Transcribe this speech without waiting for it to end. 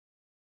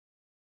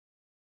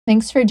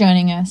Thanks for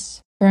joining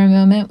us for a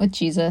moment with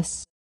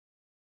Jesus,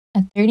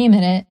 a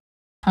 30-minute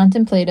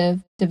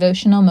contemplative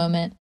devotional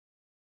moment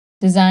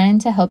designed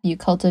to help you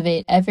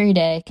cultivate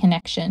everyday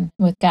connection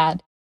with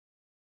God.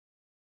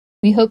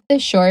 We hope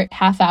this short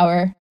half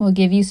hour will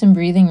give you some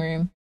breathing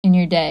room in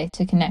your day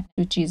to connect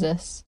with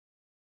Jesus.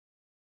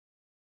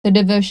 The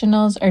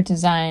devotionals are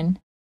designed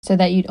so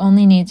that you'd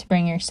only need to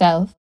bring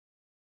yourself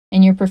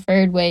and your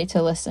preferred way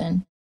to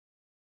listen.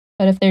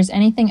 But if there's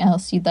anything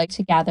else you'd like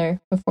to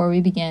gather before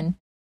we begin,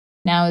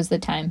 now is the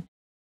time.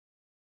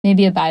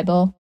 Maybe a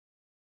Bible,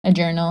 a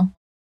journal,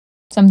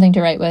 something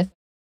to write with,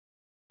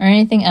 or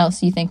anything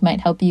else you think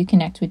might help you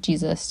connect with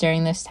Jesus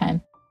during this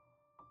time.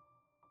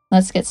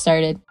 Let's get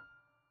started.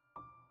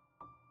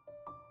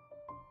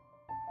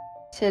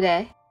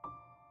 Today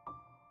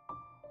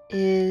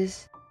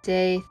is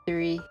day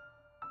 3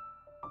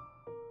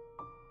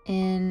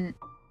 in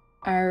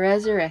our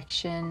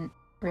resurrection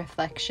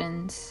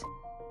reflections.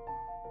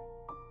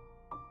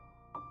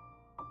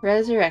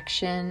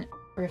 Resurrection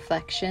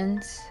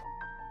reflections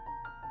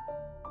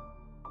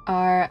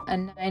are a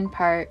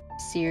 9-part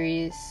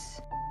series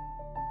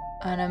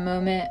on a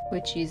moment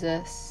with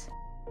Jesus.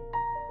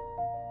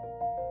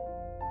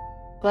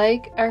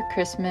 Like our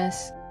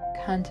Christmas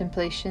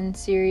contemplation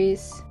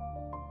series,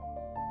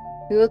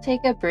 we will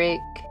take a break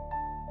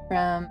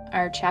from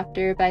our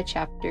chapter by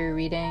chapter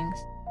readings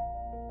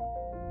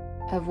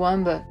of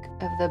one book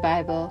of the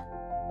Bible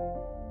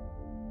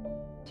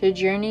to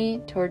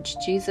journey towards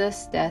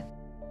Jesus' death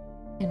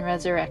and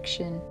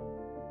resurrection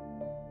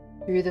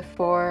through the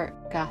 4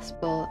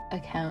 gospel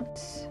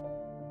accounts.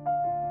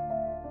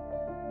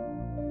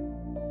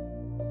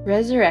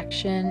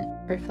 Resurrection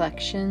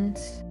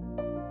reflections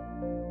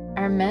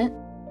are meant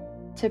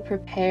to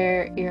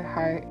prepare your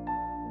heart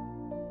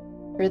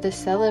for the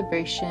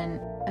celebration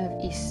of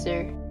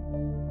Easter.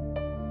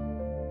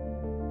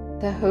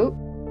 The hope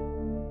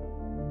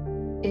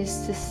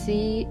is to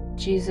see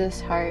Jesus'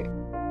 heart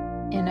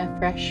in a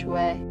fresh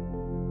way,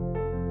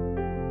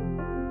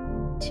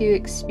 to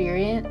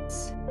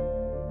experience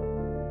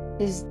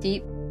His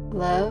deep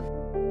love,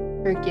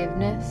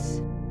 forgiveness,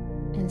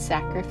 and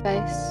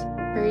sacrifice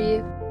for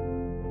you,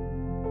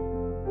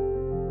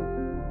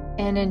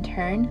 and in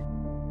turn,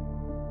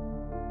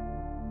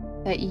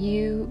 that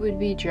you would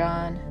be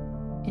drawn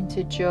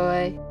into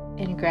joy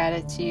and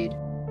gratitude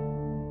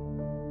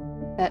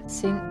that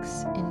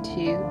sinks into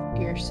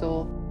your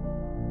soul.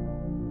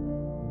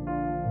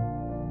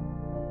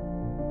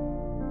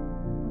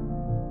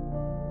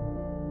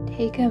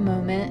 Take a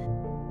moment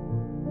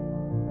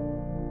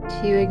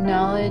to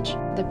acknowledge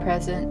the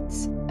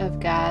presence of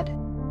God.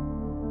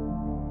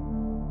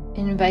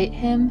 Invite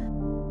Him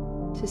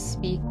to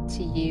speak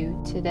to you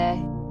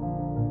today.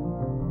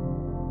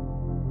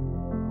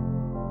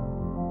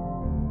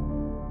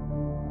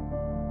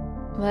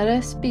 Let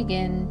us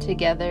begin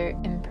together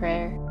in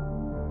prayer.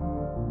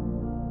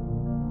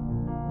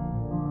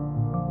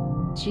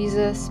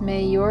 Jesus,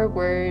 may your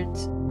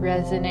words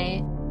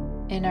resonate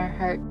in our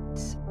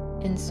hearts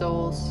and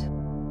souls.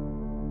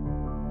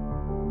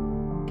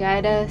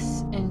 Guide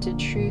us into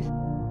truth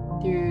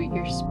through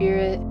your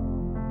Spirit.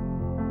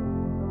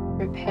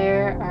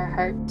 Prepare our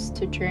hearts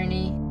to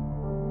journey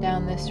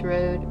down this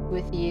road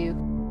with you,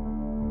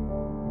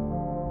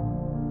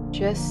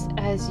 just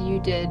as you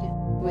did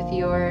with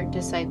your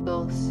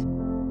disciples.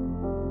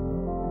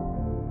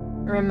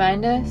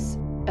 Remind us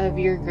of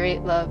your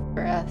great love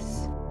for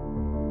us.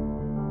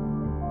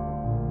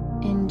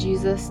 In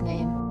Jesus'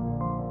 name,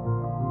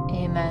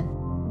 amen.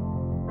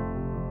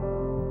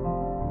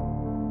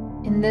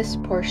 In this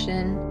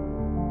portion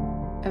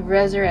of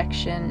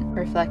Resurrection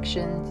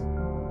Reflections,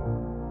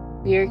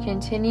 we are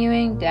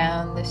continuing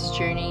down this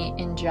journey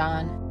in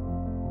John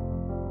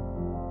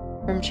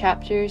from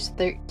chapters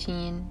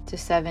 13 to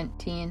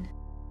 17,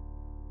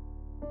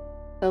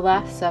 the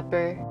Last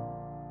Supper,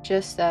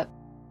 just up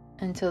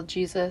until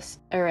Jesus'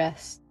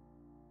 arrest.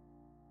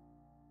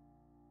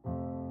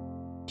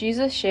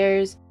 Jesus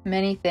shares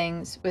many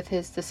things with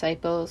his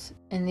disciples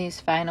in these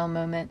final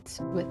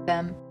moments with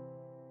them.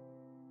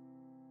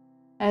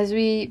 As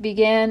we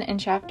began in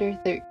chapter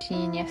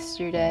 13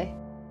 yesterday,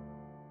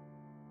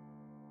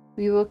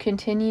 we will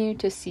continue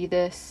to see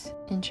this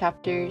in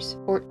chapters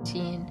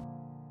 14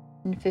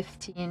 and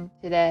 15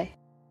 today.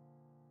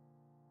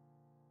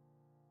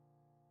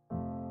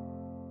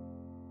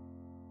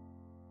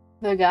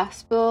 The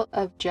Gospel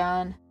of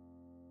John,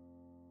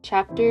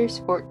 chapters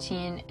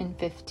 14 and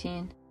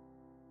 15.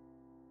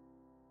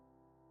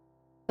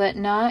 Let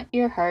not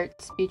your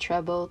hearts be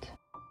troubled.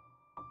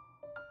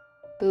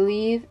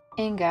 Believe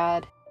in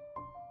God.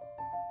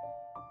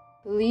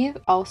 Believe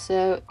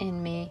also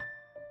in me.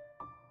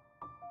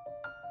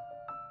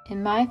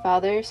 In my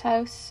Father's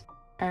house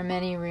are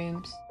many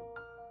rooms.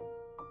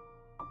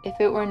 If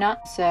it were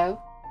not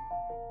so,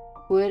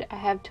 would I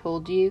have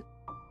told you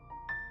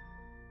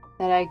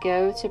that I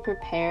go to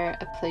prepare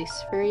a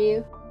place for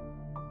you?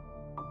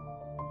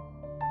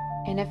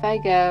 And if I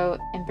go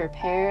and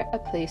prepare a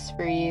place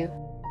for you,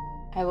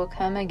 I will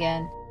come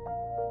again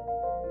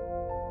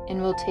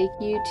and will take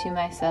you to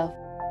myself,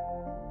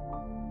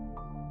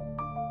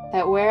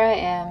 that where I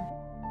am,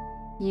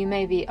 you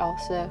may be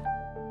also.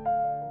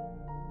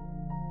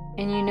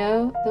 And you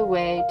know the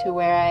way to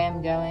where I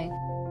am going."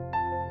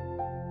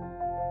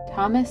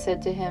 Thomas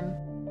said to him,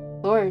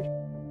 "Lord,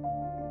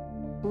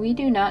 we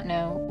do not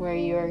know where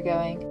you are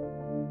going.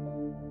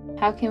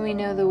 How can we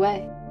know the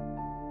way?"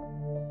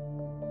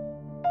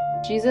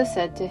 Jesus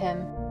said to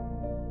him,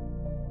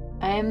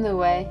 "I am the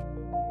way,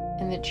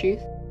 and the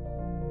truth,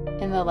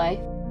 and the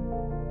life.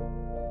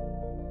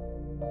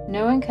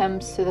 No one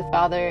comes to the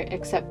Father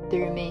except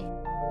through me.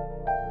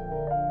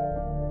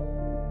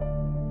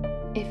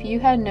 If you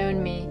had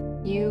known me,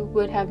 you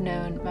would have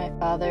known my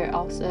Father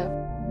also.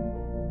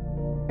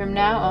 From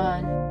now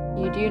on,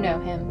 you do know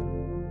him,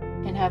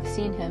 and have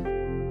seen him."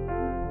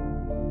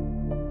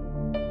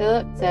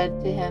 Philip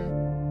said to him,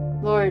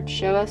 "Lord,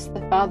 show us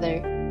the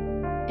Father,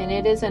 and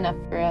it is enough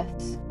for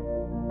us."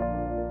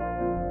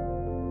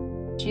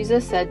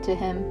 Jesus said to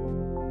him,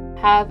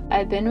 "Have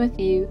I been with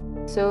you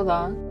so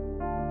long,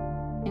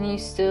 and you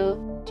still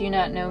do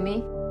not know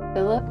me,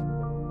 Philip?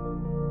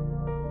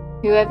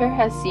 Whoever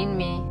has seen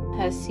me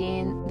has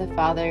seen the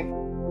Father.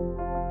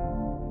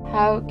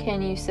 How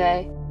can you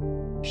say,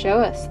 'Show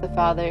us the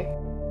Father'?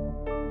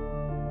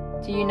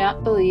 Do you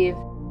not believe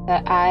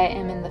that I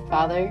am in the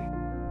Father,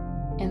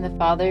 and the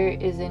Father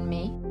is in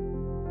me?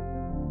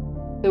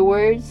 The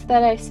words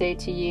that I say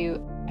to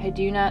you, I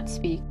do not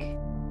speak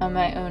on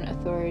my own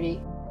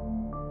authority,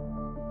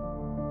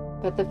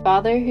 but the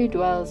Father who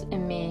dwells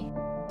in me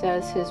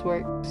does his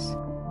works.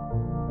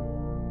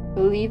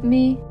 Believe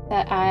me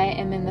that I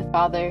am in the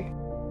Father,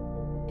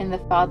 and the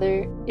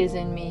Father is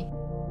in me.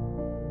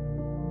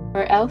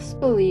 Or else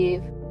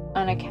believe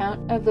on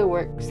account of the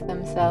works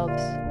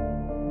themselves.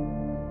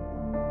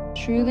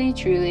 Truly,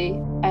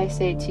 truly, I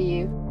say to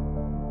you,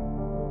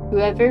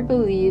 whoever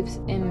believes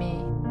in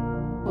me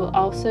will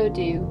also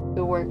do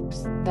the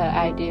works that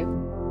I do.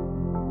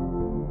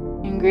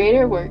 And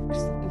greater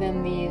works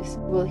than these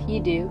will he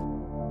do,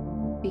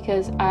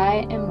 because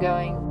I am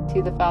going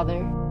to the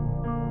Father.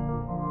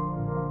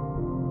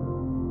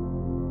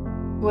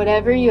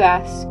 Whatever you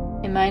ask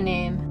in my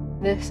name,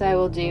 this I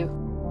will do,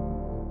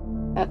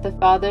 that the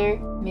Father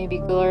may be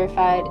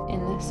glorified in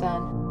the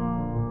Son.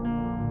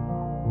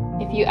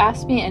 If you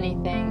ask me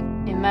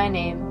anything in my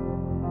name,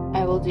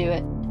 I will do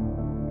it.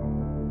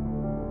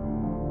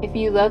 If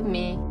you love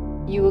me,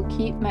 you will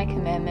keep my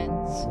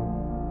commandments.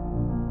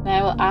 And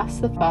I will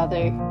ask the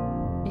Father,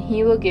 and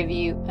he will give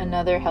you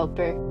another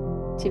helper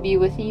to be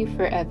with you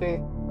forever,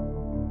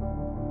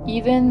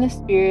 even the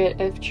Spirit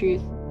of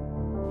truth,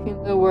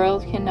 whom the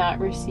world cannot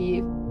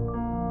receive,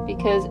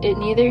 because it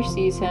neither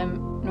sees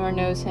him nor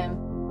knows him.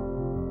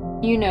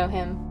 You know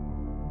him,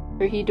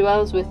 for he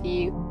dwells with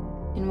you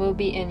and will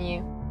be in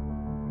you.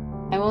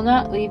 I will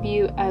not leave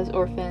you as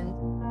orphans.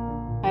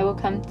 I will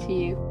come to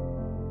you.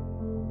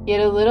 Yet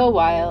a little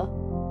while,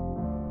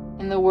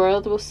 and the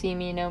world will see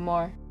me no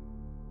more,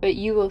 but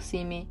you will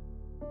see me.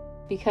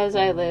 Because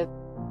I live,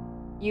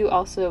 you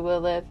also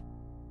will live.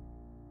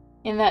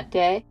 In that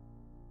day,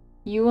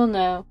 you will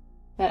know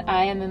that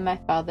I am in my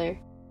Father,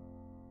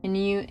 and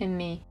you in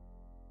me,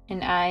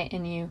 and I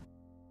in you.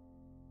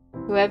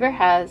 Whoever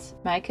has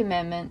my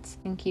commandments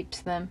and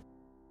keeps them,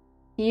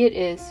 he it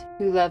is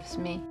who loves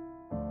me.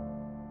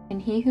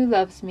 And he who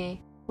loves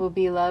me will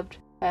be loved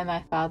by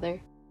my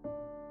Father,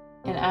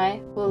 and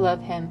I will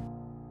love him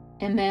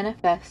and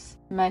manifest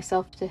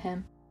myself to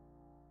him."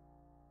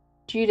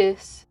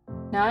 Judas,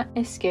 not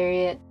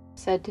Iscariot,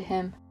 said to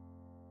him,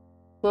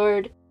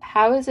 "Lord,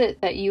 how is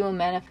it that you will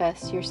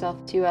manifest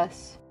yourself to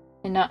us,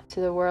 and not to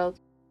the world?"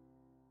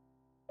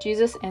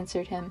 Jesus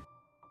answered him,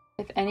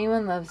 "If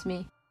anyone loves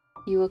me,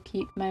 he will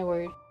keep my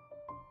word,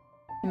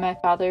 and my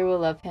Father will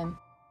love him,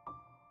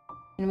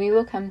 and we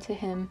will come to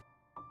him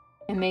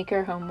and make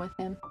our home with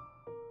him.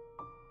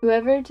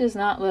 Whoever does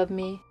not love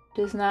me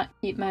does not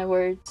keep my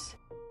words,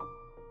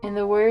 and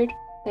the word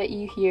that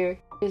you hear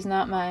is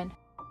not mine,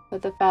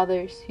 but the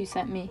Father's who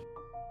sent me.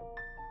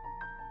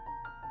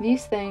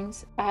 These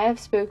things I have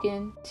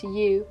spoken to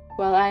you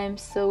while I am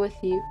still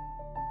with you,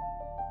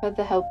 but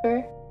the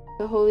Helper,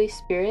 the Holy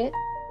Spirit,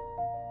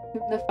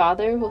 whom the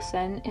Father will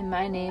send in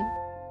my name,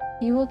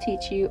 he will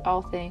teach you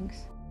all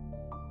things,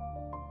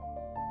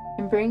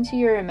 and bring to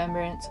your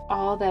remembrance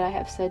all that I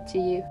have said to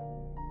you.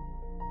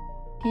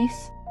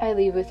 Peace I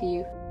leave with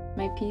you,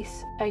 my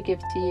peace I give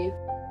to you.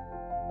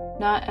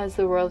 Not as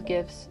the world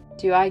gives,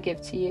 do I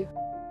give to you.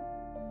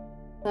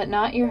 Let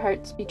not your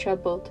hearts be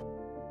troubled,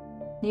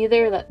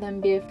 neither let them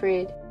be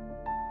afraid.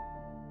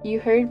 You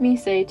heard me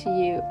say to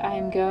you, I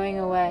am going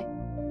away,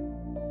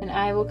 and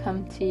I will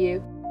come to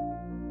you.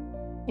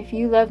 If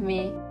you love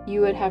me,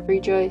 you would have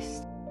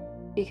rejoiced,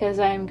 because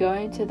I am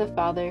going to the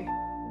Father,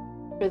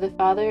 for the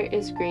Father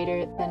is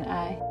greater than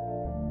I.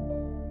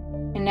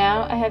 And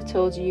now I have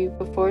told you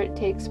before it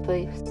takes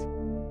place,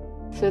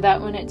 so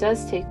that when it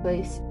does take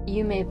place,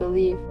 you may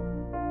believe.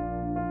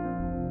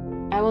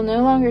 I will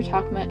no longer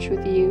talk much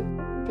with you,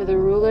 for the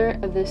ruler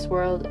of this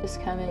world is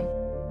coming.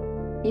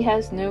 He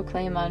has no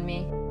claim on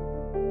me,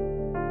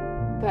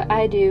 but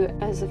I do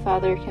as the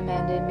Father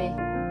commanded me.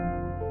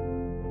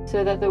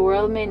 so that the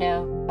world may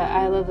know that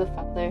I love the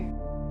Father.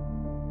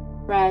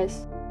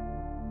 Rise,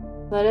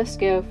 let us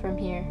go from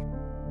here.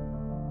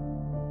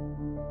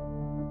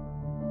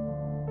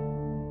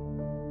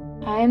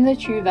 I am the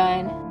true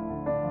vine,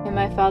 and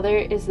my Father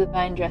is the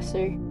vine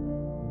dresser.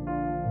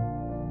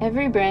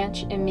 Every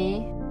branch in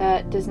me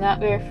that does not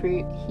bear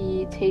fruit,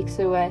 he takes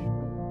away.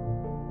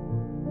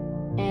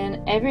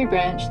 And every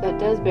branch that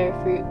does bear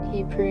fruit,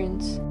 he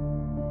prunes,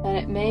 that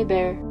it may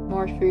bear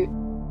more fruit.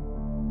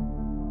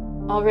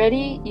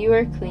 Already you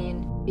are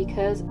clean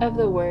because of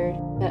the word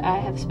that I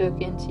have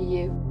spoken to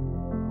you.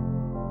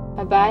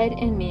 Abide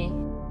in me,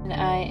 and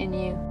I in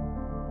you.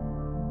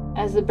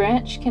 As the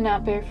branch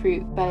cannot bear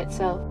fruit by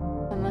itself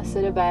unless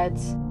it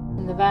abides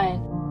in the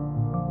vine,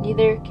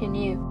 neither can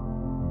you,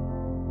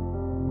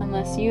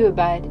 unless you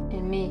abide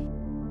in me.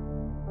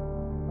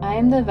 I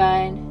am the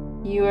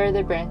vine, you are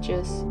the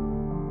branches.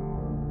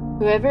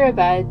 Whoever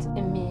abides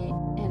in me,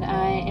 and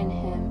I in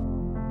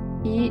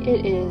him, he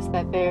it is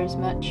that bears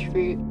much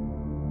fruit.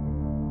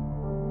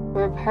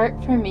 For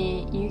apart from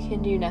me you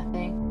can do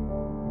nothing.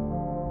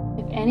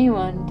 If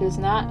anyone does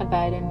not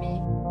abide in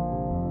me,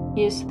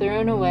 he is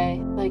thrown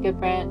away like a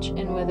branch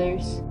and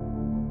withers,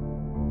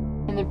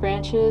 and the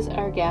branches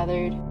are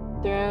gathered,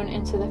 thrown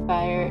into the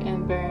fire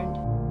and burned.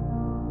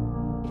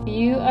 If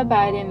you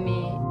abide in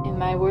me, and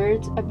my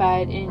words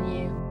abide in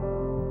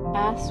you,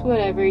 ask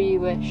whatever you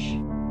wish,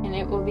 and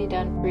it will be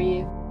done for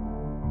you.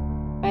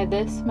 By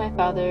this my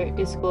Father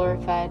is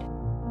glorified,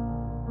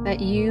 that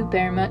you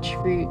bear much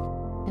fruit,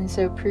 and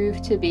so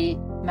prove to be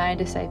my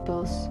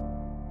disciples.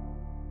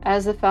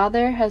 As the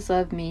Father has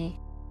loved me,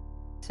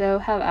 so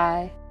have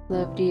I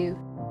loved you.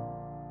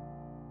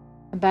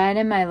 Abide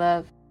in my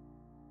love.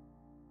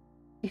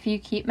 If you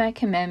keep my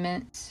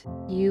commandments,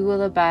 you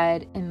will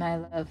abide in my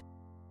love,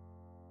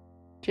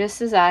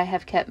 just as I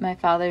have kept my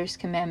Father's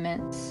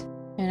commandments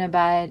and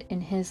abide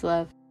in his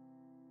love.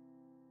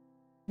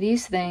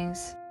 These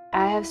things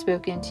I have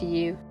spoken to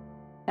you,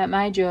 that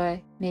my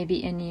joy may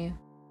be in you,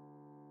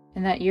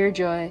 and that your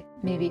joy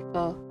may be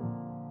full.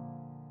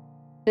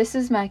 This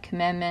is my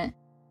commandment,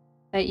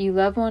 that you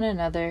love one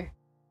another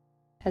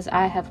as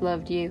I have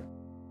loved you.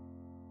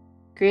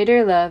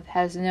 Greater love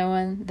has no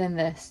one than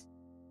this,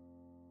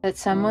 that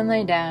someone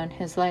lay down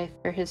his life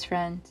for his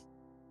friends.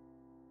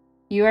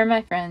 You are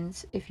my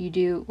friends if you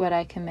do what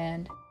I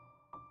command.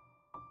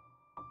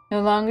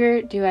 No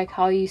longer do I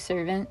call you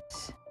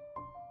servants,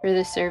 for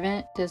the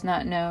servant does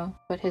not know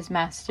what his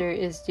master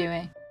is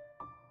doing.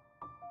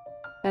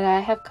 But I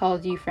have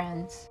called you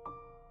friends,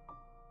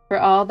 for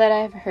all that I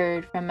have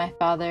heard from my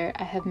Father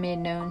I have made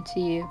known to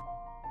you.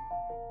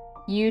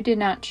 You did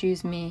not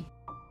choose me,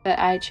 but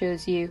I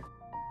chose you,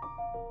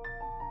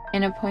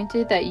 and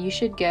appointed that you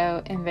should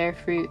go and bear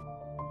fruit,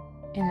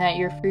 and that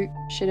your fruit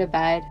should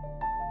abide,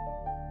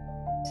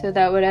 so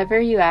that whatever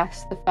you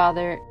ask the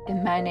Father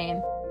in my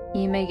name,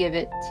 he may give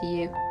it to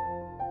you.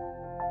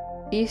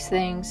 These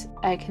things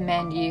I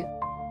command you,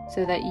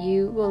 so that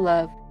you will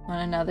love one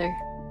another.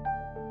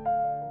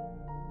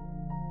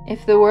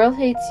 If the world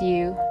hates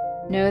you,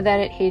 know that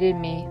it hated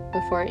me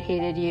before it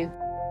hated you.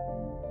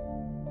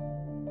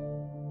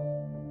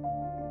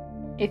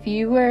 If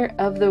you were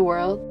of the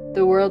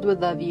world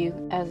would love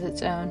you as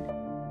its own.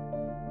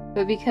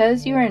 But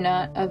because you are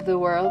not of the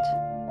world,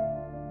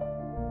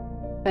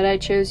 but I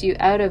chose you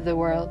out of the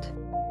world,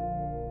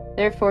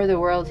 therefore the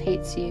world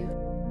hates you.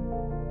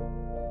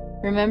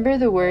 Remember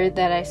the word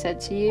that I said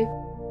to you,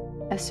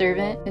 a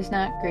servant is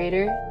not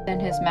greater than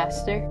his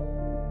master.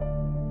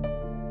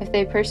 If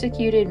they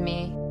persecuted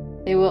me,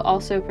 they will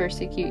also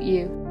persecute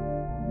you.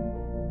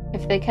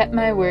 If they kept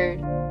my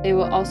word, they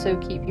will also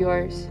keep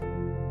yours.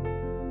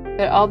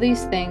 But all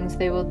these things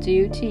they will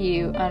do to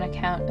you on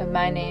account of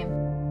my name,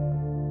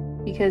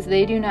 because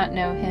they do not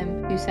know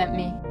him who sent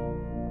me.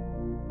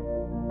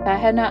 If I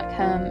had not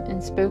come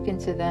and spoken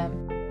to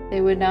them,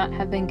 they would not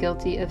have been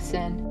guilty of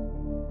sin.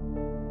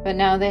 But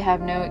now they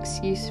have no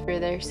excuse for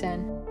their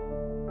sin.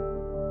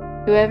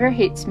 Whoever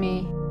hates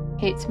me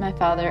hates my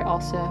Father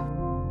also.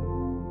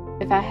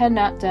 If I had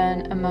not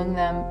done among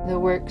them the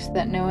works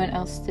that no one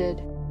else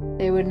did,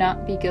 they would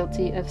not be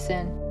guilty of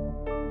sin.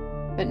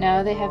 But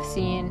now they have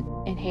seen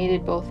and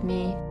hated both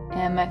me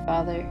and my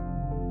Father.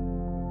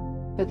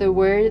 But the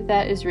word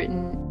that is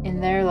written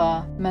in their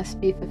law must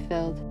be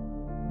fulfilled.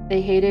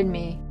 They hated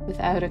me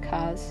without a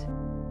cause.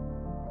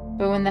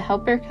 But when the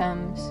Helper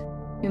comes,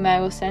 whom I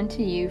will send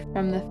to you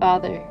from the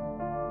Father,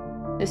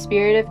 the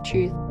Spirit of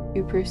truth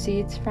who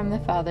proceeds from the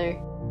Father,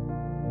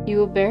 he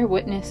will bear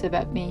witness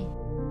about me,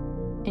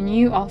 and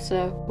you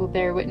also will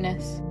bear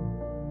witness,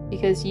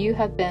 because you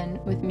have been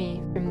with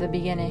me from the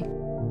beginning.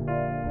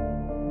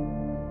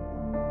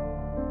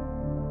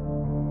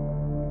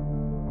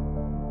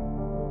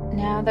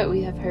 Now that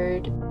we have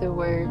heard the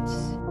words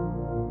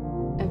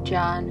of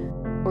John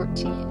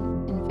 14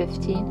 and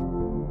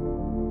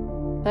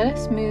 15, let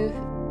us move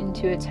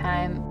into a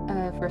time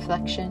of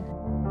reflection.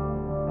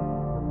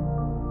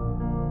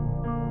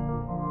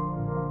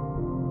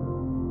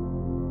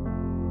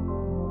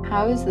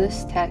 How is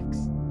this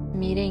text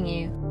meeting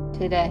you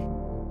today?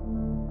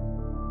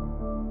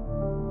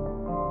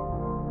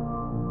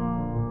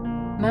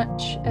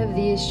 Much of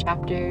these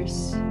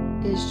chapters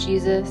is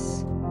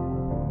Jesus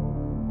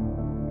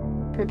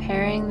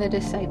preparing the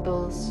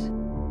disciples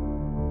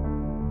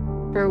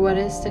for what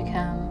is to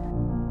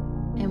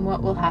come and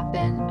what will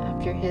happen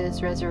after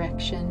his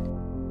resurrection.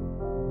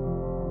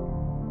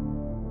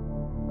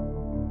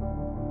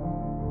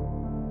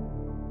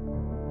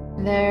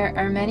 There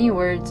are many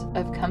words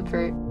of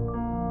comfort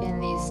in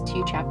these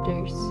 2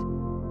 chapters.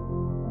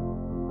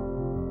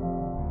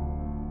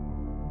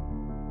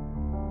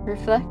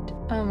 Reflect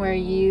on where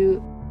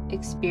you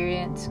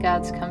experience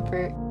God's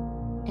comfort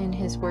in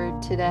His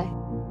Word today.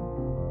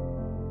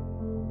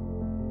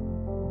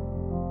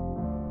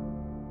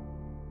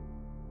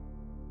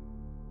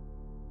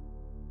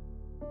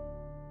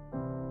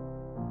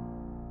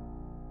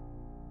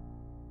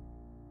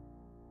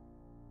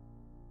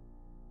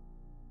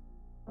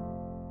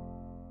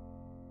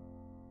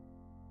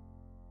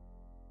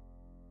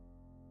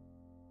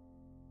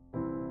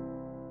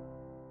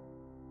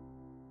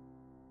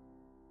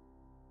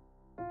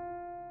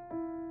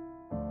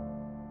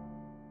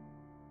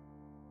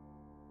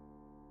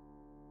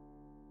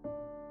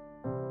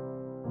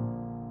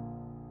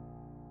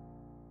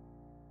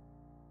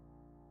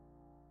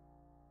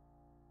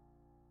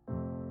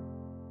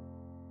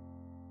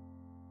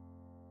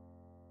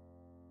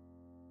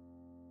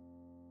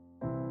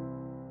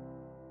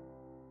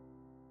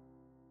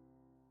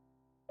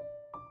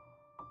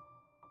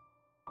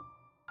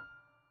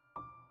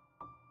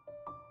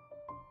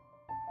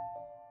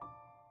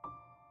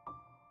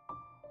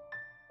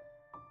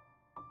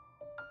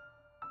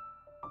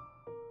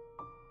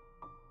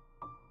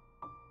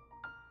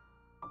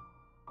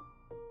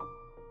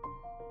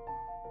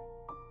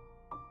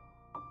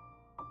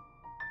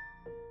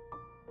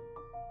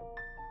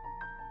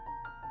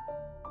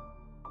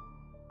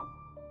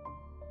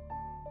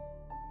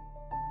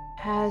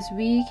 As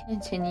we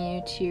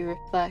continue to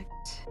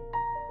reflect,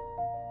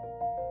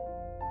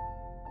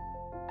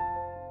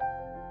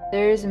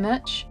 there is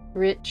much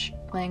rich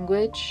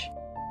language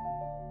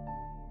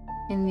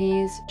in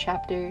these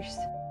chapters.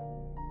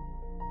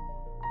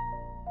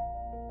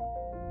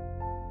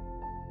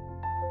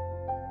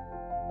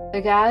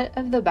 The God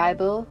of the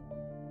Bible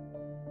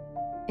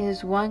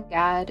is one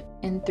God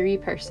in 3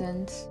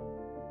 persons,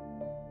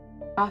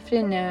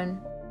 often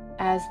known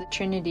as the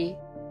Trinity,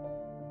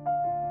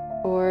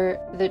 or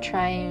the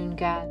Triune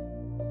God.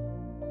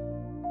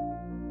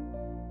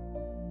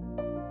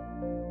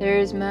 There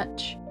is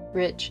much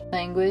rich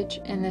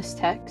language in this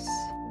text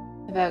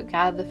about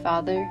God the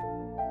Father,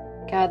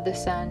 God the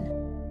Son,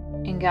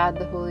 and God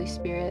the Holy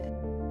Spirit.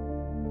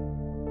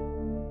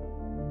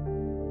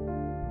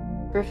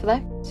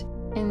 Reflect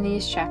in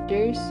these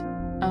chapters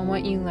on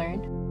what you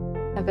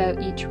learn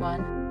about each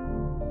one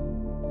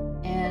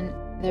and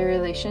their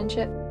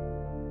relationship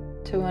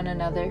to one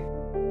another.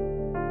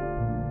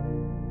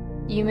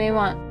 You may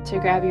want to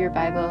grab your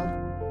Bible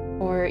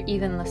or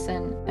even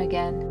listen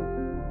again.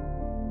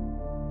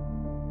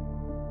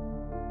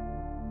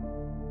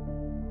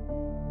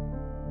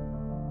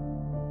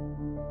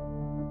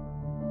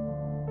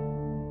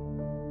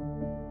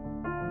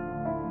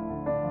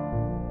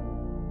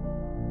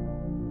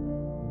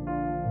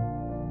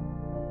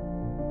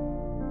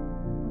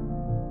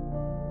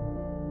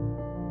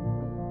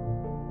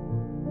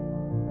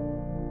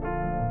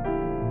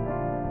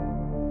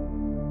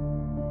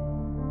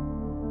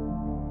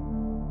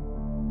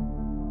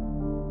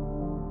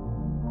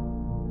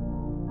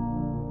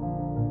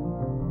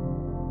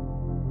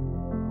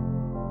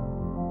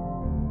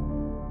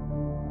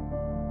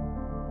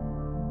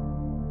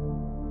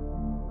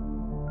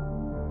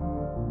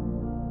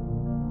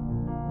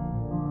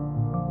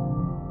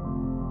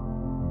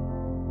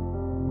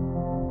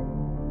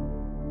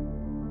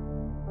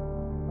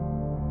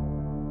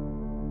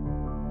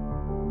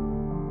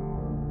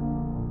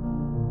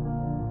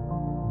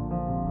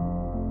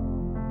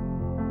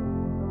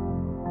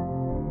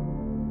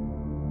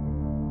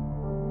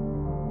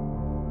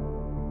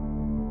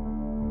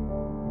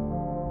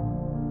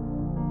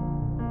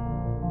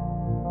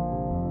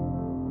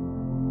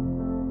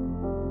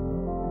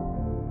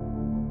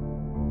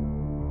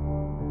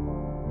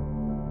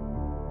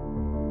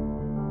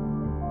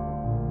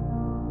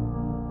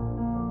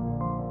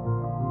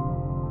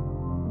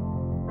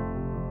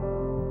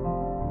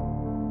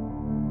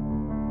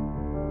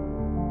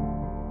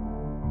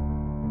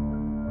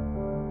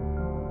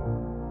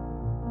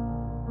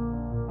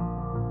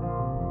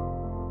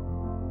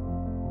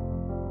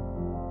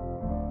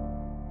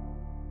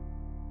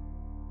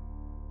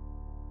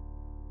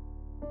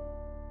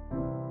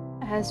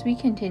 As we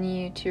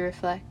continue to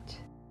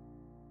reflect,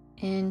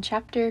 in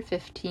chapter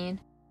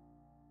 15,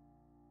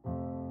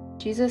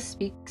 Jesus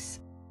speaks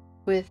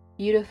with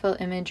beautiful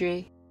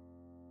imagery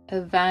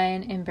of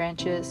vine and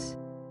branches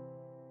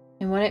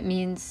and what it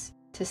means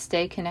to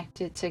stay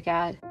connected to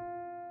God.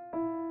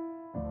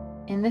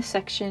 In this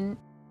section,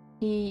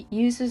 he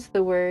uses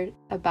the word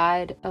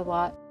abide a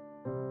lot.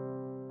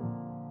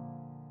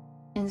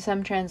 In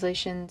some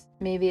translations,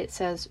 maybe it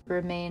says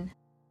remain.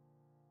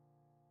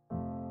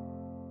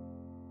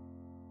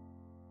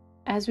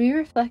 As we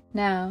reflect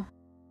now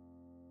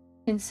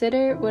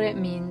Consider what it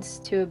means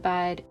to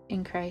abide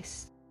in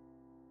Christ.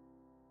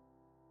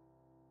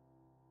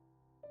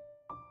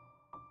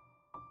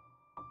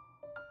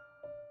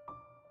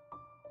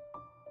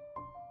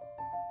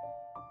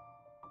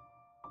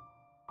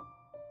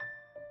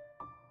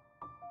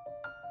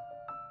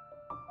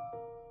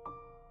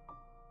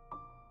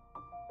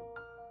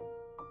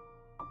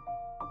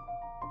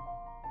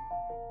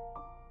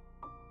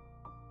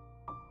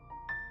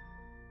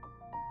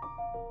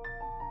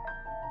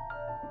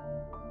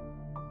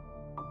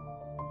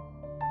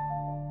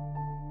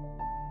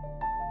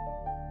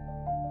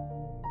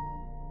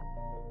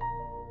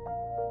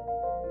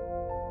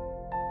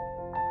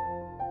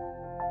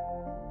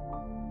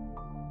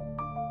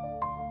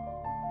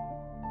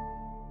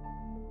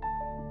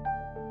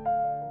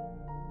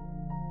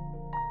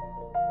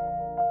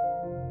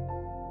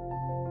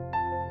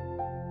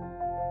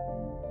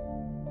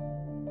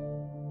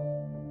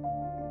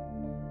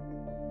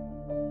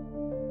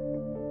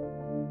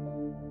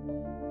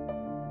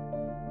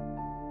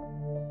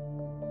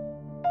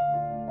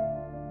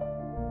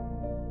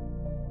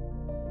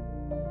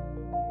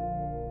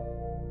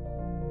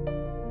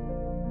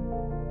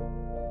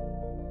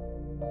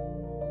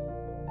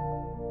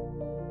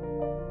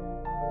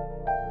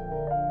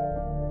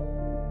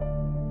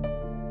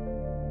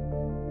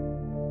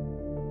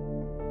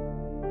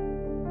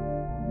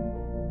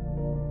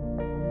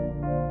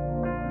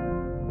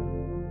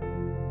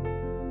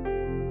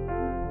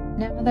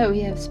 Now that we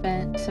have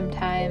spent some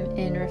time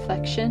in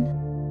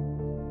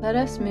reflection, let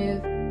us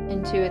move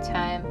into a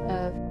time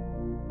of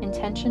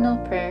intentional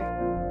prayer.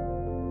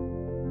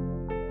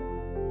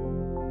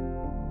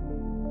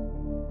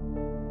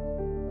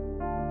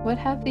 What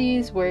have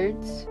these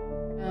words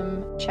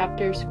from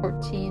chapters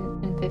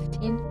 14 and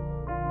 15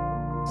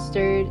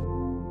 stirred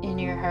in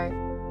your heart?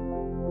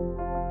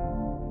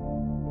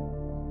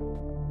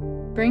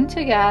 Bring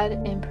to God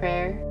in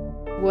prayer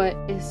what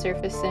is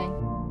surfacing,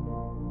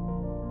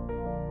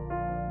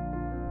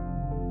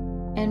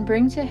 and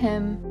bring to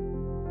Him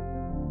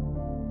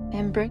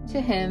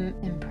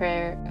in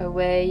prayer a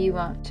way you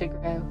want to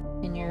grow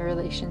in your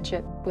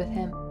relationship with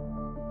Him.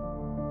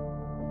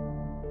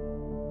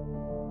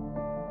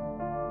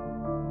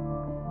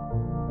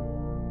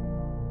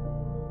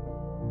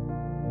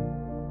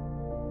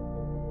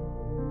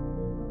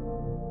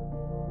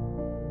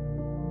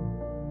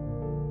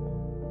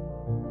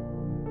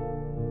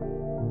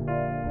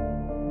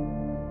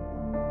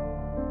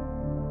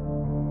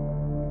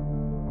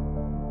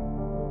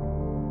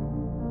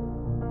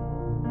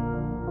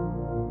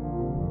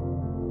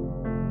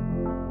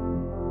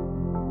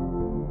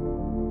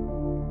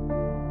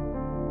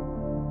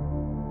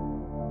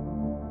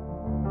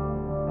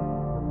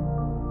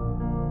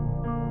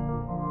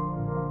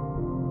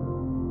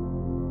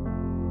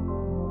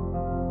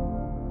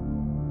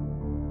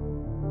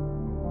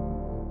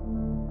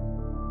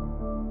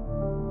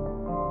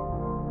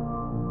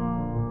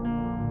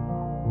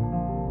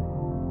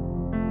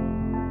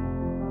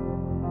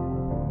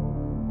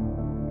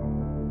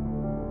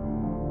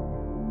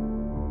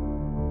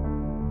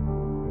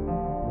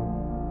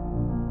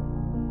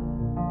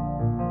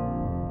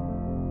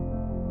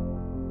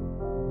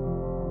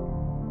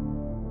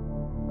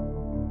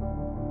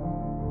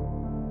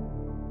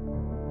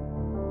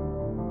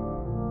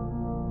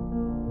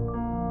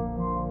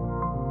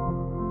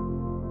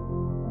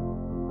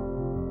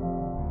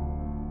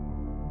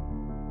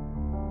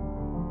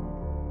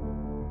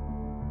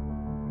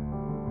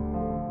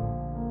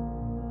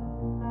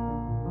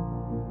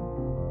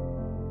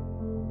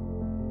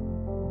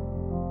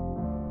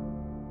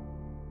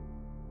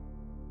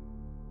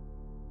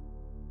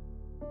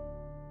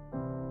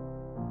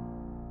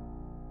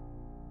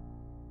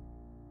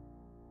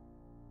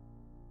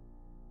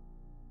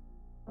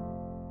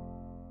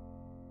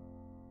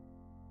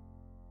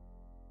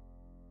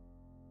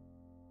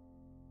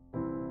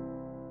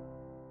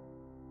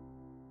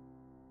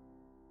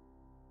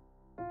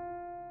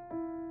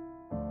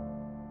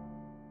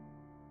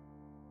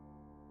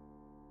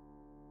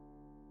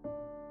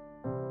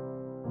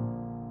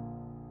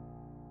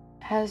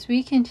 As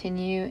we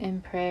continue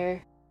in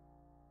prayer,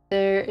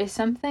 there is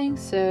something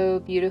so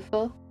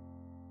beautiful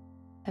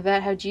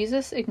about how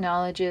Jesus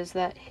acknowledges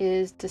that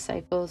His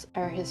disciples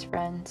are His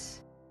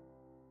friends.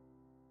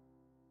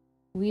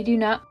 We do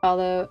not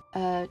follow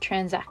a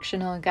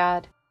transactional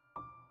God,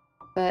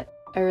 but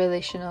a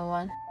relational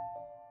one.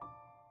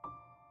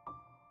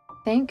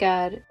 Thank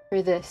God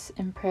for this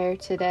in prayer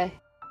today.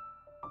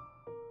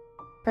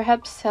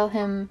 Perhaps tell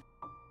Him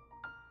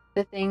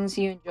the things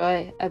you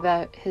enjoy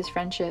about His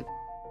friendship.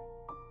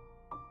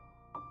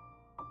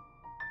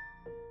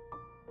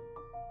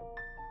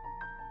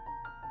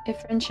 If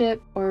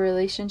friendship or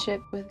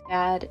relationship with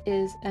God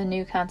is a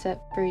new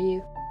concept for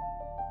you,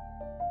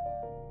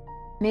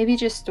 maybe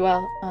just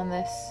dwell on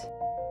this.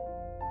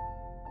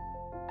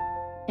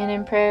 And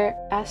in prayer,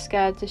 ask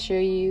God to show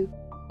you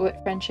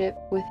what friendship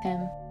with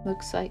Him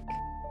looks like.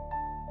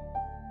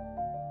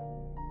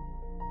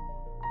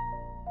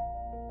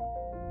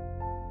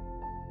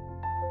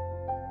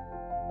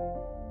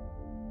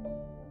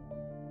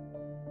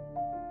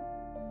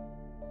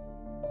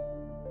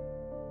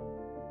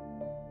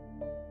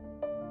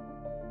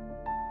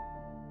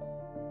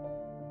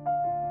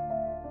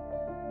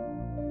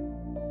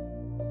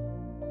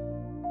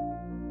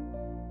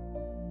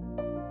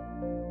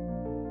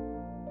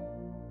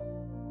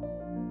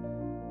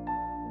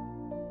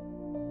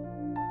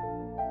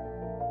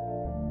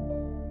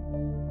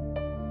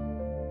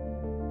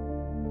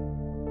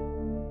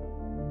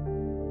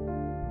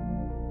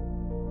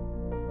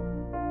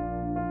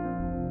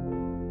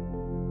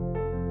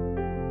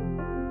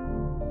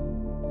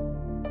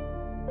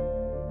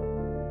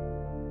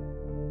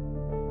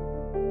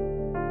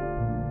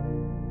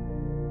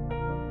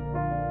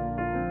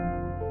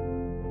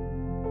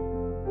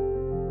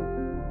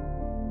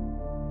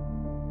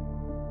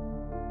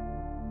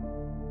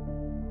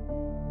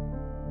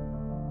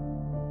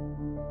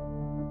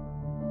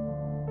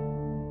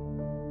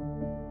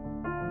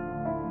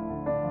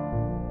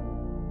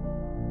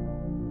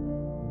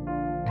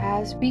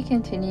 as we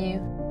continue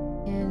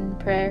in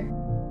prayer,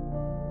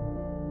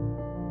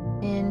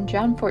 in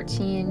John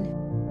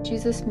 14,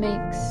 Jesus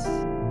makes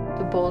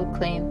a bold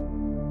claim.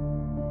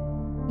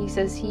 He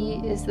says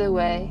he is the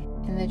way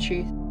and the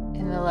truth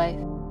and the life,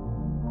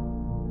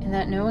 and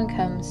that no one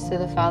comes to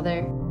the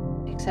Father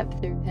except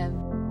through him.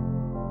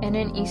 And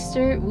in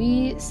Easter,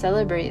 we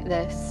celebrate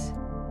this,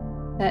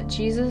 that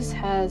Jesus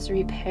has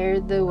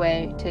repaired the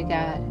way to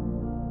God.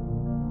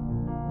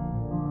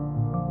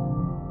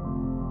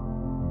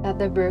 That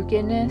the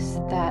brokenness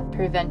that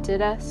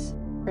prevented us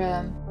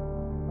from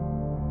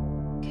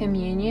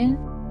communion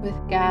with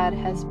God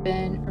has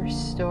been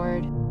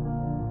restored.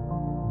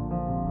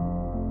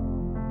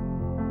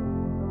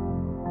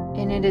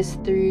 And it is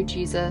through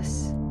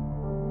Jesus.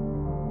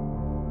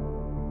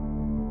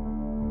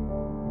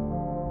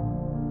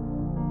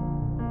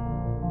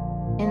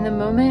 In the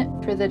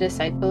moment for the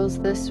disciples,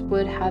 this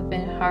would have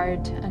been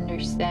hard to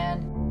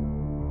understand,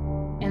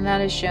 and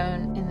that is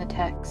shown in the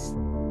text.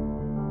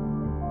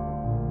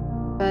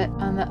 But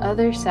on the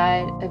other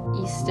side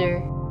of Easter,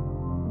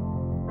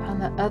 on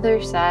the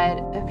other side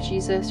of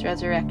Jesus'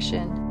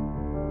 resurrection,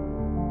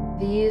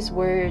 these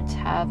words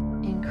have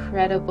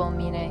incredible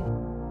meaning.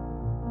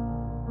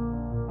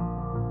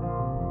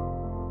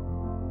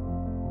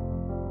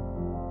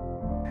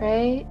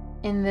 Pray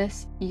in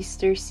this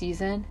Easter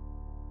season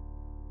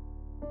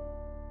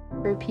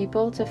for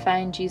people to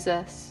find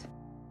Jesus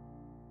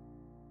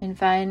and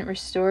find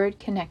restored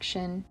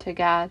connection to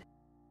God.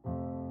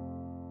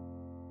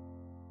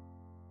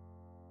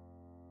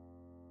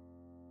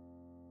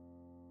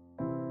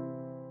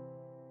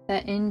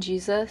 That in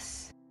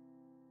Jesus,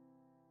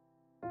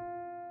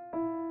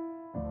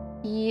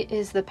 He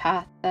is the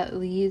path that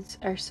leads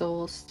our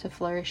souls to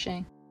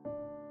flourishing.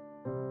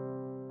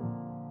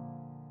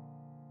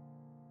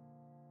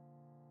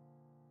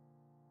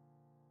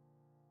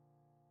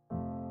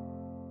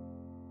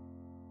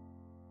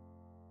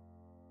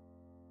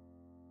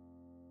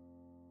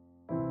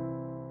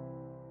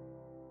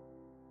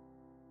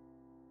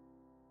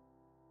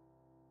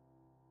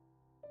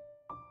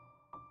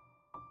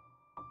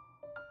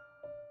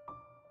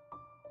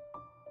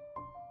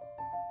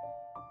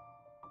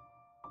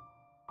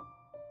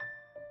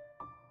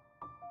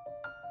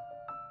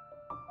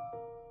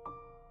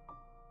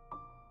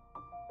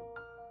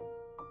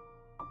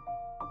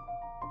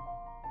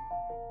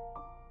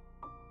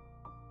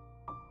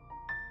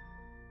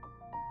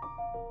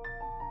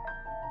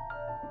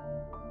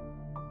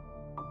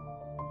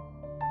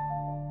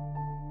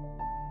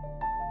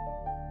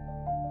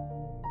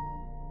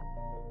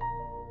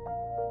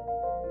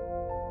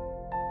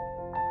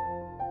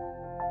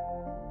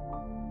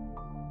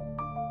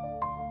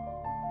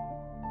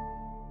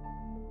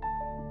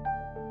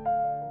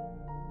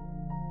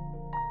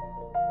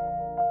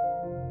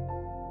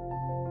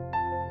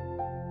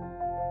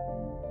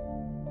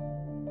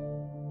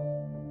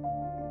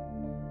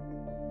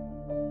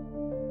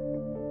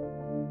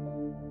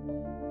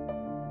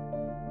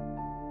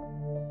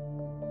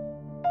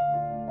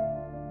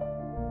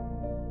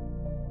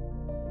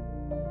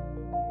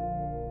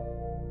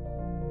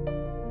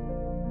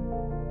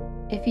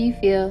 If you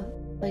feel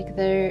like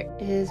there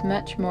is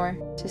much more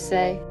to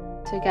say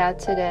to God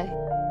today,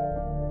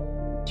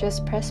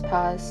 just press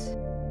pause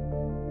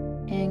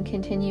and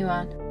continue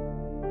on.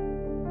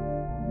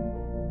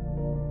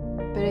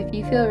 But if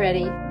you feel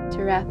ready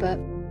to wrap up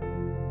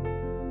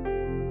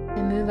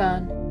and move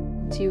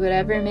on to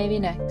whatever may be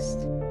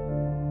next,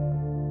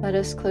 let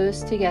us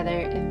close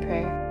together in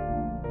prayer.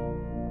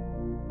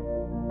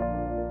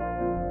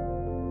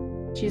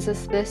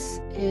 Jesus, this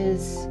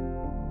is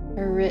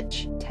a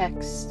rich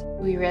text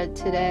we read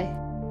today.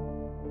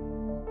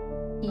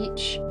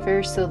 Each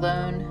verse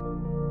alone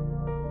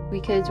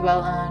we could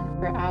dwell on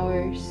for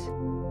hours.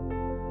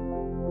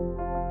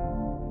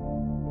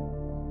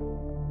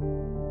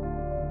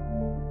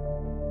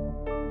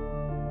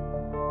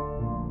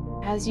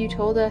 As you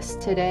told us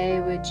today,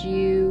 would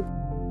you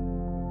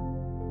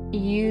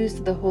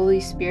use the Holy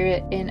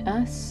Spirit in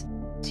us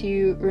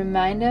to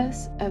remind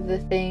us of the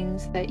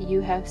things that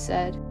you have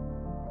said?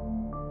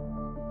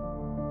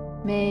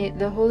 May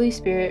the Holy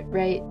Spirit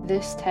write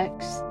this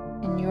text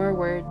in your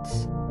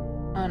words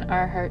on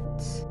our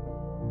hearts.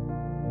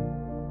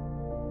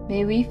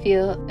 May we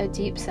feel a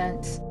deep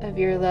sense of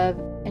your love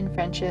and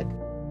friendship,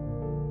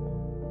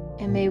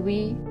 and may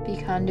we be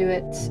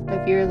conduits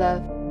of your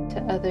love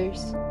to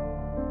others.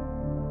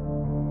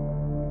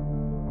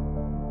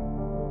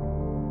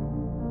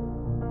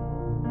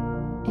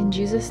 In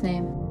Jesus'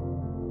 name,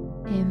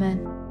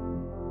 amen.